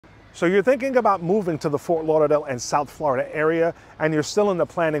So you're thinking about moving to the Fort Lauderdale and South Florida area, and you're still in the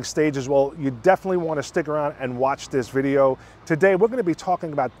planning stages. Well, you definitely want to stick around and watch this video. Today, we're going to be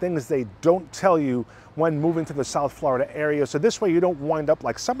talking about things they don't tell you when moving to the South Florida area. So this way you don't wind up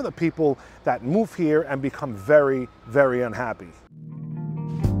like some of the people that move here and become very, very unhappy.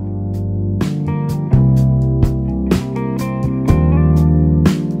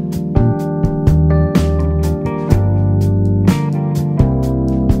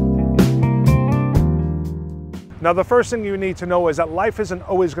 Now, the first thing you need to know is that life isn't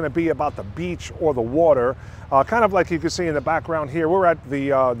always going to be about the beach or the water. Kind of like you can see in the background here, we're at the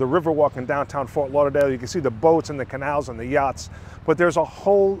Riverwalk in downtown Fort Lauderdale. You can see the boats and the canals and the yachts, but there's a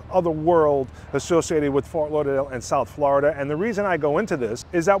whole other world associated with Fort Lauderdale and South Florida. And the reason I go into this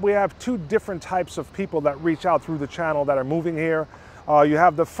is that we have two different types of people that reach out through the channel that are moving here. You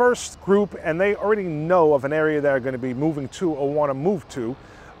have the first group, and they already know of an area they're going to be moving to or want to move to.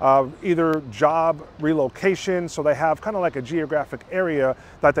 Either job relocation, so they have kind of like a geographic area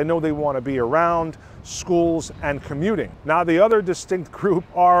that they know they want to be around, schools, and commuting. Now, the other distinct group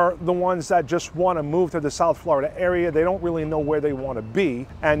are the ones that just want to move to the South Florida area. They don't really know where they want to be.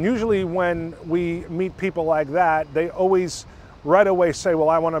 And usually when we meet people like that, they always right away say, well,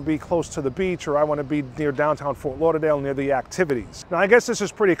 I want to be close to the beach, or I want to be near downtown Fort Lauderdale, near the activities. Now, I guess this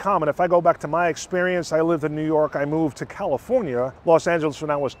is pretty common. If I go back to my experience, I lived in New York, I moved to California, Los Angeles when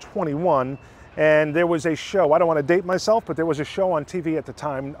I was 21, and there was a show, I don't want to date myself, but there was a show on TV at the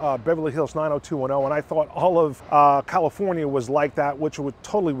time, Beverly Hills 90210, and I thought all of California was like that, which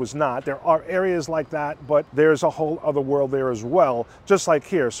totally was not. There are areas like that, but there's a whole other world there as well, just like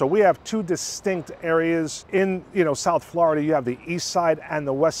here. So we have two distinct areas in, South Florida. You have the east side and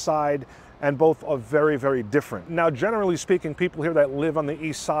the west side, and both are very, very different. Now, generally speaking, people here that live on the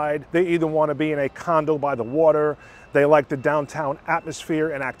east side, they either want to be in a condo by the water, they like the downtown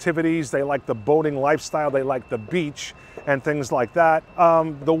atmosphere and activities, they like the boating lifestyle, they like the beach and things like that.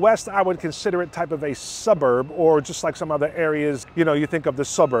 The west, I would consider it type of a suburb, or just like some other areas, you think of the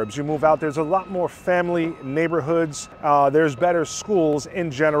suburbs. You move out, there's a lot more family neighborhoods, there's better schools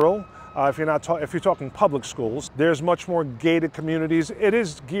in general. If you're talking public schools, there's much more gated communities. It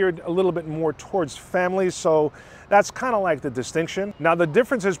is geared a little bit more towards families, so that's kind of like the distinction. Now, the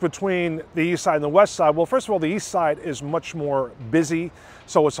differences between the east side and the west side, well, first of all, the east side is much more busy,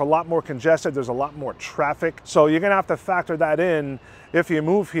 so it's a lot more congested, there's a lot more traffic. So you're gonna have to factor that in if you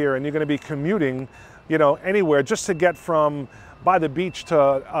move here and you're gonna be commuting, anywhere just to get from by the beach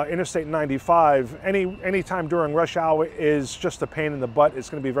to Interstate 95, any time during rush hour is just a pain in the butt.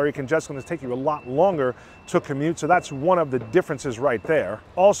 It's going to be very congested. It's going to take you a lot longer to commute. So that's one of the differences right there.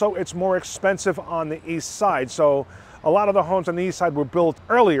 Also, it's more expensive on the east side. So a lot of the homes on the east side were built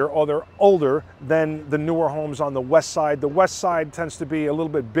earlier, or they're older than the newer homes on the west side. The west side tends to be a little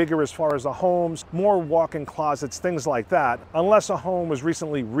bit bigger as far as the homes, more walk-in closets, things like that. Unless a home was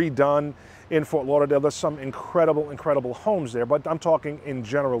recently redone in Fort Lauderdale, there's some incredible homes there, but I'm talking in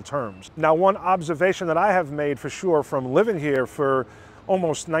general terms. Now, one observation that I have made for sure from living here for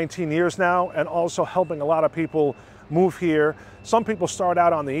almost 19 years now, and also helping a lot of people move here. Some people start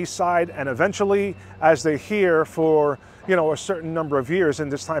out on the east side, and eventually, as they're here for a certain number of years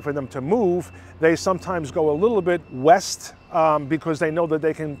and it's time for them to move, they sometimes go a little bit west because they know that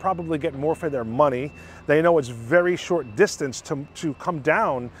they can probably get more for their money. They know it's very short distance to come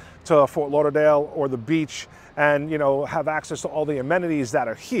down to Fort Lauderdale or the beach and have access to all the amenities that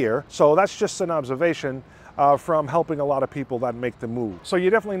are here. So that's just an observation from helping a lot of people that make the move. So you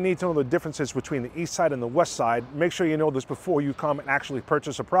definitely need to know the differences between the east side and the west side. Make sure you know this before you come and actually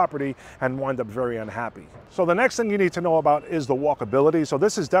purchase a property and wind up very unhappy. So the next thing you need to know about is the walkability. So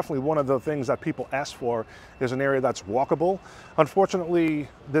this is definitely one of the things that people ask for, is an area that's walkable. Unfortunately,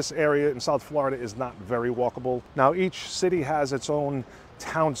 this area in South Florida is not very walkable. Now, each city has its own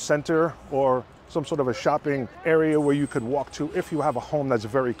town center or some sort of a shopping area where you could walk to if you have a home that's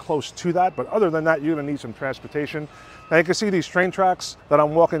very close to that. But other than that, you're gonna need some transportation. Now, you can see these train tracks that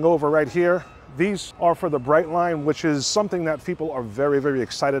I'm walking over right here. These are for the Bright Line, which is something that people are very, very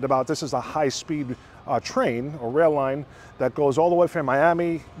excited about. This is a high-speed train or rail line that goes all the way from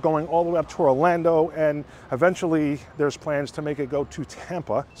Miami, going all the way up to Orlando, and eventually there's plans to make it go to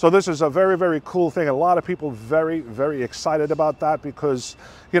Tampa. So this is a very, very cool thing. A lot of people very, very excited about that because,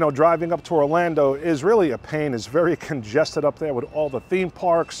 driving up to Orlando is really a pain. It's very congested up there with all the theme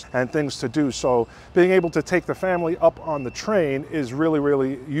parks and things to do. So being able to take the family up on the train is really,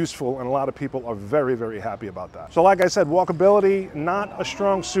 really useful, and a lot of people are very, very happy about that. So like I said, walkability, not a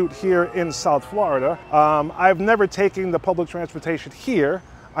strong suit here in South Florida. I've never taken the public transportation here.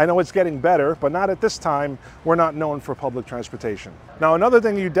 I know it's getting better, but not at this time. We're not known for public transportation. Now, another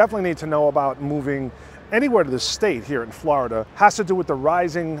thing you definitely need to know about moving anywhere to the state here in Florida has to do with the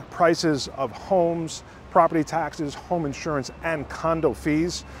rising prices of homes, property taxes, home insurance, and condo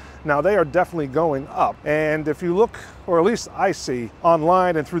fees. Now, they are definitely going up. And if you look, or at least I see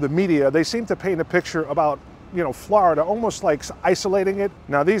online and through the media, they seem to paint a picture about Florida, almost like isolating it.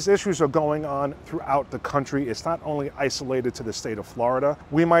 Now, these issues are going on throughout the country. It's not only isolated to the state of Florida.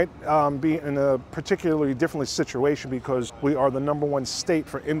 We might be in a particularly different situation because we are the #1 state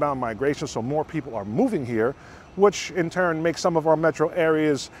for inbound migration, so more people are moving here, which in turn makes some of our metro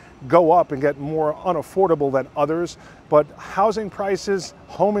areas go up and get more unaffordable than others. But housing prices,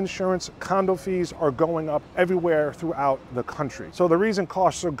 home insurance, condo fees are going up everywhere throughout the country. So the reason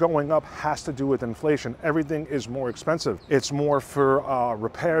costs are going up has to do with inflation. Everything is more expensive. It's more for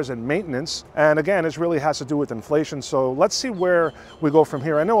repairs and maintenance. And again, it really has to do with inflation. So let's see where we go from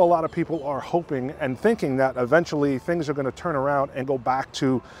here. I know a lot of people are hoping and thinking that eventually things are going to turn around and go back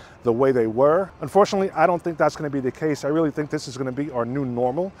to the way they were. Unfortunately, I don't think that's going to be the case. I really think this is going to be our new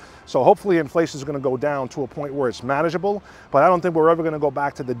normal. So hopefully inflation is going to go down to a point where it's manageable, but I don't think we're ever going to go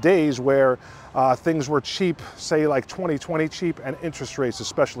back to the days where things were cheap, say like 2020 cheap, and interest rates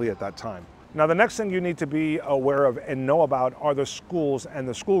especially at that time. Now, the next thing you need to be aware of and know about are the schools and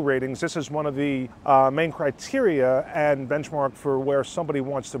the school ratings. This is one of the main criteria and benchmark for where somebody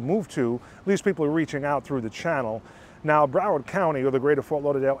wants to move to. At least people are reaching out through the channel. Now, Broward County, or the greater Fort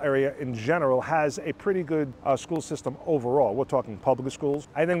Lauderdale area in general, has a pretty good school system overall. We're talking public schools.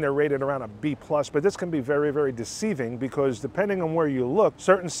 I think they're rated around a B+, but this can be very, very deceiving because depending on where you look,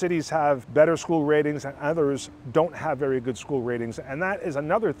 certain cities have better school ratings and others don't have very good school ratings. And that is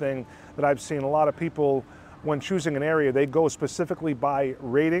another thing that I've seen a lot of people, when choosing an area, they go specifically by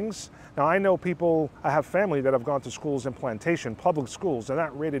ratings. Now, I know people, I have family that have gone to schools in Plantation, public schools. They're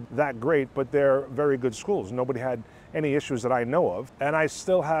not rated that great, but they're very good schools. Nobody had any issues that I know of. And I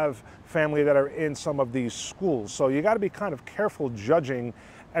still have family that are in some of these schools. So you got to be kind of careful judging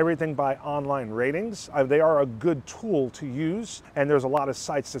everything by online ratings. They are a good tool to use, and there's a lot of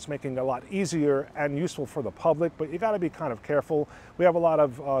sites that's making it a lot easier and useful for the public, but you got to be kind of careful. We have a lot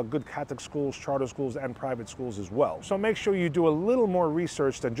of good Catholic schools, charter schools, and private schools as well. So make sure you do a little more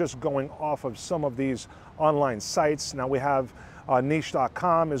research than just going off of some of these online sites. Now, we have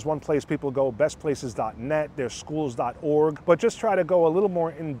niche.com is one place people go, bestplaces.net, there's schools.org, but just try to go a little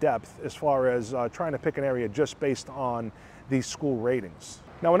more in depth as far as trying to pick an area just based on these school ratings.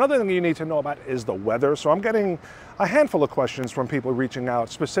 Now, another thing you need to know about is the weather. So I'm getting a handful of questions from people reaching out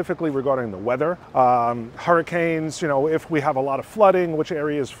specifically regarding the weather. Hurricanes, if we have a lot of flooding, which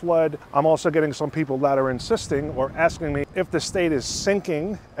areas flood. I'm also getting some people that are insisting or asking me if the state is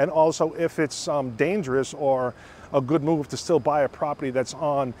sinking and also if it's dangerous or a good move to still buy a property that's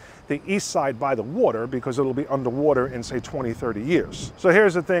on the east side by the water because it'll be underwater in, say, 20, 30 years. So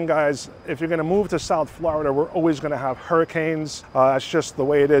here's the thing, guys. If you're gonna move to South Florida, we're always gonna have hurricanes. That's just the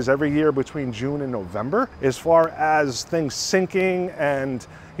way it is every year between June and November. As far as things sinking and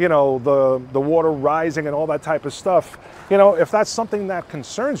the water rising and all that type of stuff, if that's something that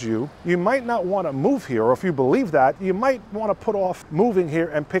concerns you, you might not want to move here. Or if you believe that, you might want to put off moving here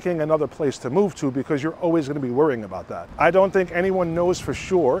and picking another place to move to because you're always going to be worrying about that. I don't think anyone knows for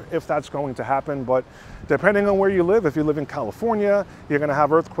sure if that's going to happen, but depending on where you live, if you live in California, you're going to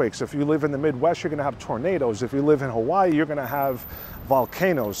have earthquakes. If you live in the Midwest, you're going to have tornadoes. If you live in Hawaii, you're going to have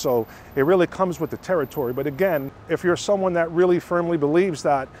volcanoes. So it really comes with the territory. But again, if you're someone that really firmly believes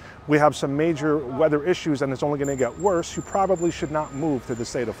that we have some major weather issues and it's only going to get worse, you probably should not move to the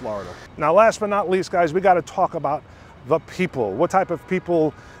state of Florida. Now, last but not least, guys, we got to talk about the people. What type of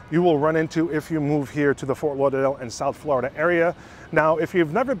people you will run into if you move here to the Fort Lauderdale and South Florida area. Now, if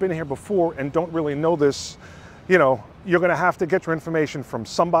you've never been here before and don't really know this, you're going to have to get your information from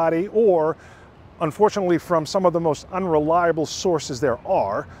somebody, or unfortunately from some of the most unreliable sources there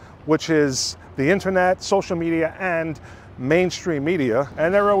are, which is the internet, social media, and mainstream media.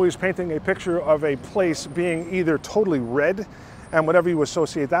 And they're always painting a picture of a place being either totally red and whatever you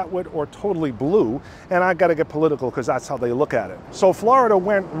associate that with, or totally blue. And I gotta get political because that's how they look at it. So Florida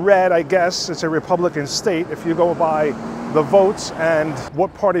went red, I guess. It's a Republican state if you go by the votes and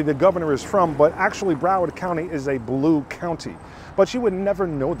what party the governor is from, but actually Broward County is a blue county. But you would never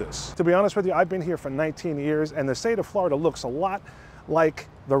know this. To be honest with you, I've been here for 19 years and the state of Florida looks a lot like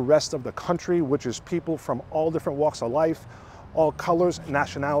the rest of the country, which is people from all different walks of life, all colors,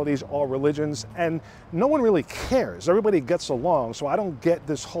 nationalities, all religions, and no one really cares. Everybody gets along, so I don't get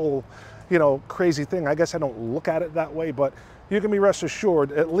this whole, crazy thing. I guess I don't look at it that way, but you can be rest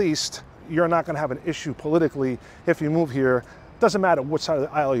assured, at least you're not gonna have an issue politically if you move here Doesn't matter which side of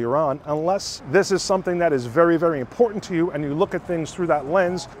the aisle you're on, unless this is something that is very, very important to you and you look at things through that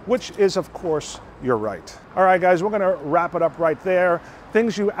lens, which is, of course, your right. All right, guys, we're gonna wrap it up right there.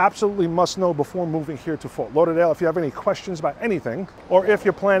 Things you absolutely must know before moving here to Fort Lauderdale. If you have any questions about anything, or if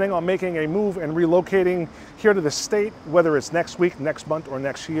you're planning on making a move and relocating here to the state, whether it's next week, next month, or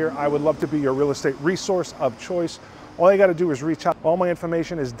next year, I would love to be your real estate resource of choice. All you gotta do is reach out. All my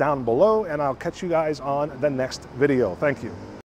information is down below, and I'll catch you guys on the next video. Thank you.